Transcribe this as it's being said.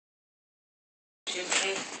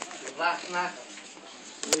Bachnach.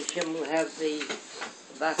 Hashem will have the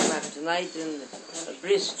Bachnach tonight and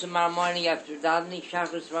bris tomorrow morning after davening.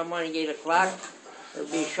 Shacharis tomorrow morning 8 o'clock. It'll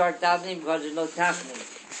be a short davening because there's no davening.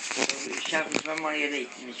 Shacharis tomorrow morning at 8.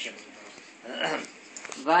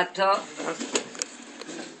 Vato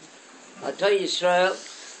Ato Yisrael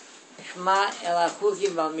Shema El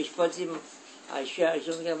Achukim Val Mishpotim Asher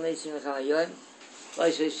Ashom Gam Leisim Lechamayim Lo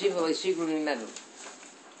Yisrael Lo Yisrael Mimenu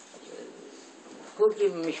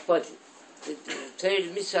Chukim Mishpotim. The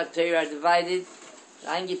Mitzvah Torah are divided,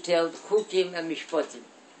 eingeteilt, Chukim and Mishpotim.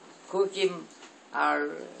 Chukim are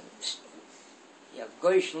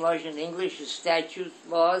Goyish laws in English, statutes,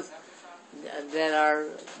 laws that are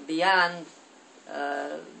beyond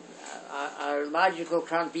our logical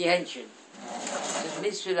comprehension. The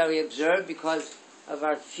mitzvah that we observe because of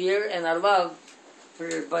our fear and our love for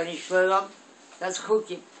Bnei Shalom, that's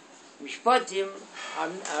Chukim. Mishpotim are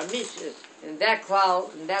mitzvahs. In that cloud,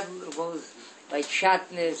 and that goes like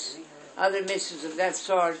shatnez, other mitzvahs of that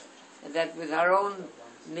sort, and that with our own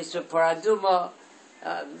mitzvah paraduma,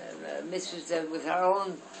 mitzvahs that with our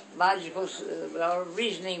own logical, with our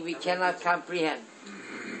reasoning, we cannot comprehend.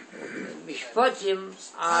 Mishpotim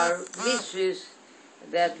are mitzvahs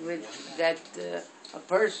that a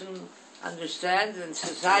person understands, and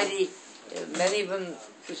society, many of them,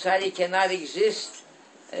 society cannot exist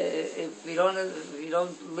if we don't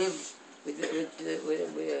live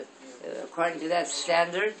according to that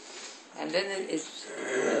standard, and then it's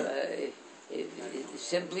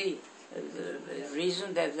simply the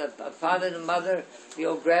reason that a father and a mother, we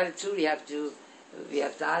owe gratitude. We have to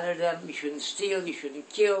honor them. You shouldn't steal. You shouldn't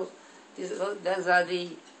kill. Those are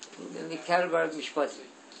the category of mishpatim.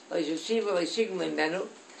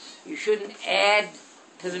 You shouldn't add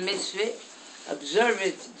to the mitzvah. Observe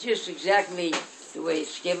it just exactly the way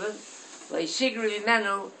it's given.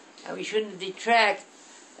 And we shouldn't detract,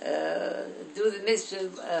 do the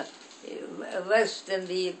mitzvah less than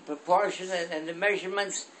the proportion and the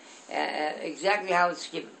measurements, exactly how it's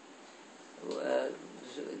given.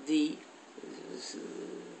 We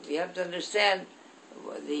have to understand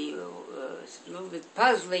it's a little bit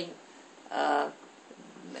puzzling.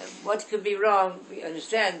 What could be wrong? We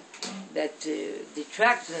understand that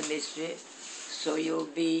detract from the mitzvah, so you'll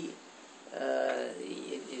be.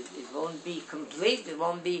 It won't be complete. It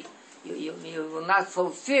won't be. You will not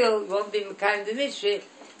fulfill. You won't be kind of the mitzvah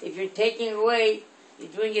if you're taking away. You're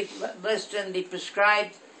doing it less than the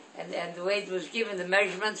prescribed and the way it was given, the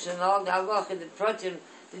measurements and all the halacha, the protein,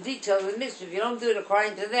 the details of the mitzvah. If you don't do it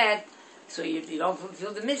according to that, so you don't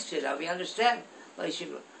fulfill the mitzvah. Now we understand. But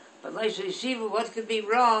what could be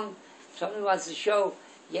wrong? Someone wants to show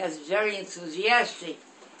he is very enthusiastic.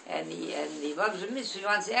 And he loves the mitzvah, he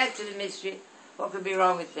wants to add to the mitzvah. What could be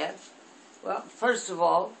wrong with that? Well, first of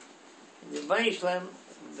all, the Bnei Shalom,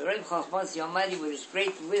 the Rebbe Chachmas, the Almighty, with his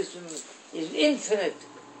great wisdom, his infinite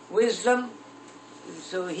wisdom,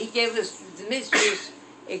 so he gave us the mitzvahs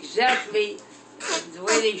exactly the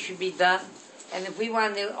way they should be done. And if we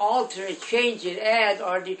want to alter it, change it, add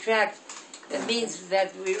or detract, that means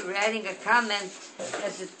that we're adding a comment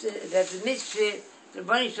that the mitzvah, the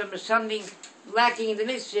Bnei Shalom, is something lacking in the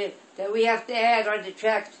mitzvah that we have to add or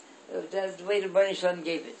detract. That's the way the Bnei Shalom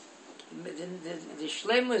gave it. The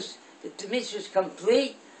shlemus, the mitzvah is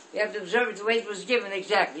complete. We have to observe it the way it was given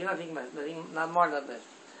exactly. Nothing not more, not less.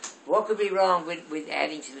 What could be wrong with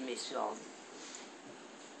adding to the mitzvah?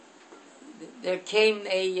 There came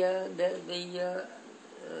the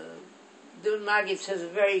Maggid says a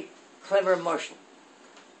very clever marshal.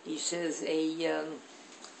 He says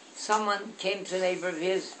someone came to a neighbor of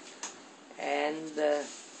his. And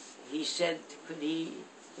he said, could he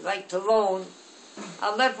like to loan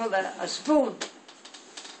a spoon?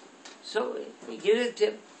 So he gave it to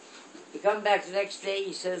him. He come back the next day,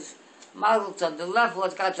 he says, Mazel tov, the lefel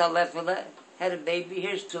got a lefel, had a baby,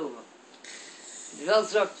 here's two of them. The Welt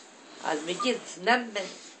sagt, als me geht, nehmt men,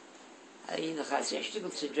 ich noch als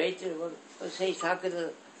Stückel zu dreiter, was heißt, how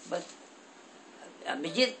could but me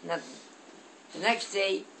geht, nehmt men. The next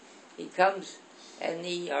day, he comes, and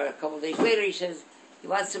or a couple of days later, he says he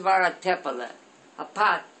wants to borrow a tepala, a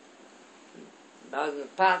pot. He borrows a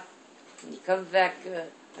pot, and he comes back a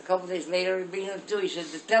couple of days later, he brings him two. He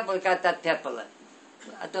says, the tepala got that tepala.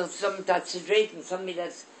 I thought somebody that's hydrating, somebody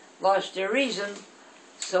that's lost their reason,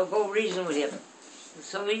 so go reason with him.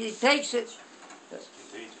 So he takes it.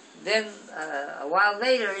 Then a while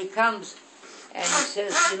later, he comes, and he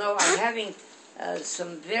says, I'm having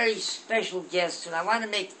some very special guests, and I want to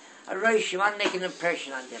make a rush, you want to make an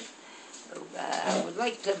impression on them. I would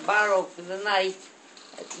like to borrow for the night,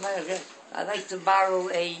 I'd like to borrow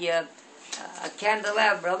a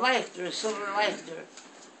candelabra, a lighter, a silver lighter.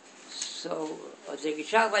 So, oh,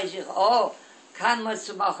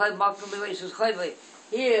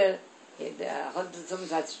 here,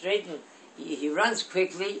 he runs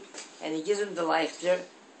quickly, and he gives him the leichter,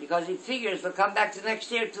 because he figures they'll come back the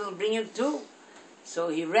next year to bring him two. So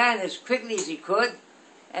he ran as quickly as he could,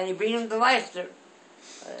 and he brings him the leichter.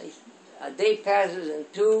 A day passes,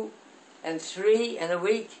 and 2, and 3, and a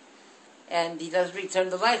week, and he doesn't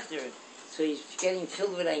return the leichter. So he's getting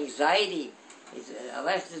filled with anxiety. A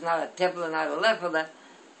leichter is not a tepela, not a lepela,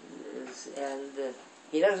 and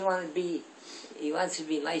he doesn't want to be. He wants to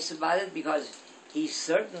be nice about it because he's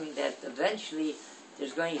certain that eventually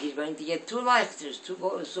he's going to get 2 leichters, 2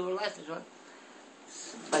 gold and silver leichters.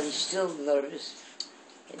 But he's still nervous,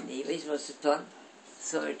 and he waits what's it done.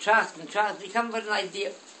 So he tries, he comes with an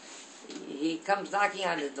idea. He comes knocking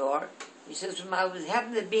on the door. He says, I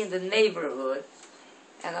happen to be in the neighborhood,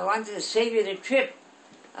 and I wanted to save you the trip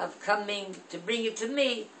of coming to bring it to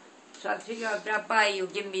me, so I figure I'll drop by, you'll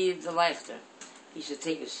give me the leichter. He said,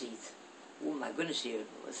 take a seat. Oh my goodness, here.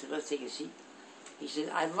 I said, let's take a seat. He said,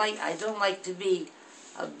 I don't like to be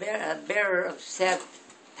a bearer of sad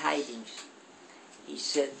tidings. He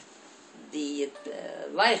said, the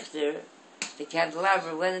leichter, the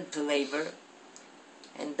candelabra, went into labor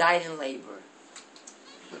and died in labor.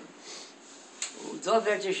 He's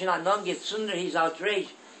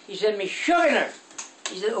outraged. He said, Mishuggner.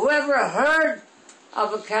 He said, whoever heard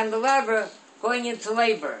of a candelabra going into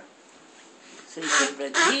labor? So he said,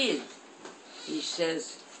 Radid. He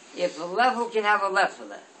says, if a level can have a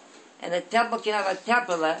lefela, and a temple can have a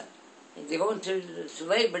tepela, and they go into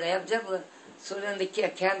labor, they have tepela, so then the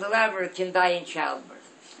candelabra can die in childbirth.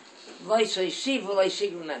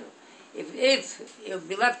 If it will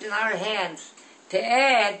be left in our hands to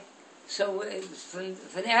add, so from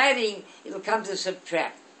adding, it will come to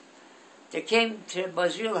subtract. There came to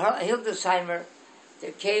Basil Hildesheimer,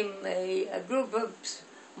 there came a group of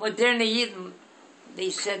modern Yidden. They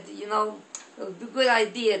said, it would be a good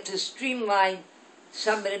idea to streamline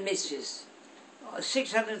some of the mitzvahs.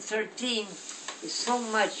 613 is so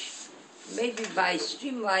much. Maybe by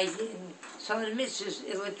streamlining some of the mitzvahs,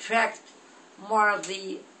 it will attract more of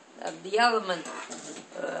the element.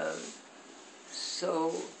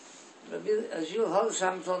 So, Basil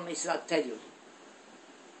Hildesheimer told me, he said, I'll tell you.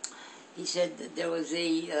 He said that there was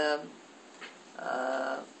a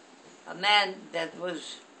man that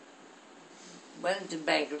went into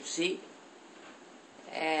bankruptcy,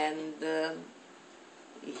 and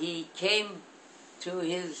he came to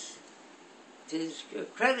his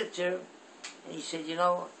creditor, and he said,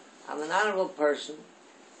 I'm an honorable person.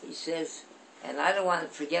 He says, and I don't want to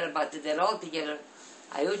forget about the debt altogether.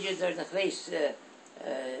 I owed you during the place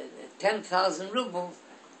 10,000 rubles.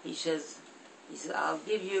 He says,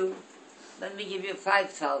 let me give you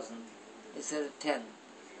 5,000 instead of 10.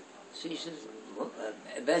 So he says,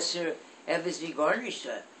 besser Evis be garnished.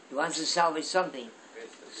 He wants to salvage something.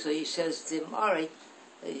 So he says to him, all right.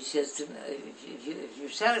 He says to him, if you're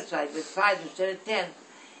satisfied with 5 instead of 10,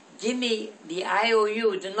 give me the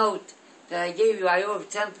IOU, the note that I gave you. I owe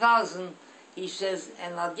 10,000. He says,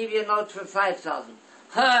 and I'll give you a note for 5,000.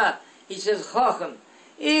 Ha! He says, Chochem,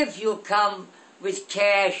 if you come with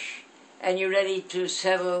cash and you're ready to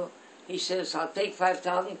settle, he says, I'll take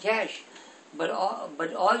 5,000 cash. But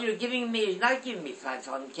all you're giving me is not giving me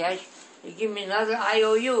 5,000 cash. You give me another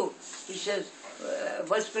IOU. He says,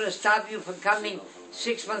 what's going to stop you from coming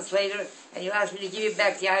 6 months later and you ask me to give you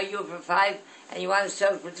back the IOU for 5 and you want to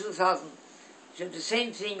sell it for 2,000? He said, the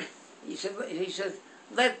same thing. He says,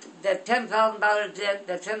 let that $10,000 debt,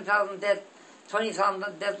 that 10,000 debt,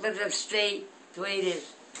 20,000 debt, let that stay the way it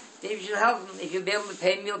is. If you should help him, if you'll be able to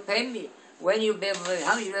pay me, you'll pay me. When you'll be able to,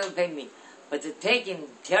 how you'll be able to pay me. But to take and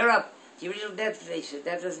tear up the original debt, they said,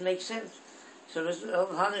 that doesn't make sense. So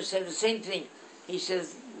Hunter said the same thing. He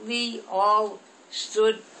says, we all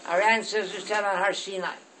stood, our ancestors stood on Har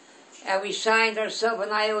Sinai, and we signed ourselves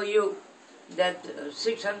an IOU that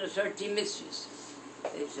 613 mitzvahs.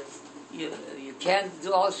 They said, you can't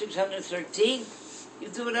do all 613, you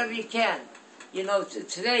do whatever you can.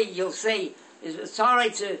 Today you'll say, it's all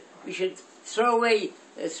right we should throw away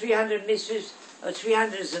 300 mitzvahs, or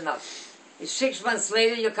 300 is enough. If 6 months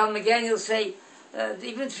later you come again, you'll say,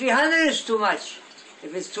 even 300 is too much.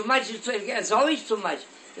 If it's too much, it's always too much.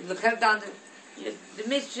 If you cut down the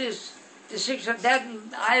mitzvahs, the 600, that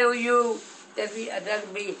IOU that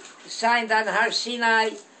we signed on Har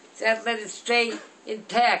Sinai, that let it stay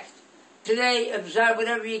intact. Today, observe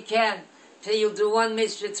whatever you can. Today you'll do one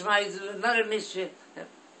mitzvah, tomorrow you'll do another mitzvah.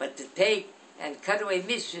 But to take and cut away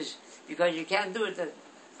mitzvahs, because you can't do it,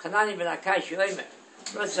 Chanani ben Akash Yomer,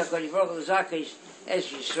 Rotzah Kol Yivrach L'Zakish Es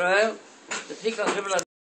Yisrael, the people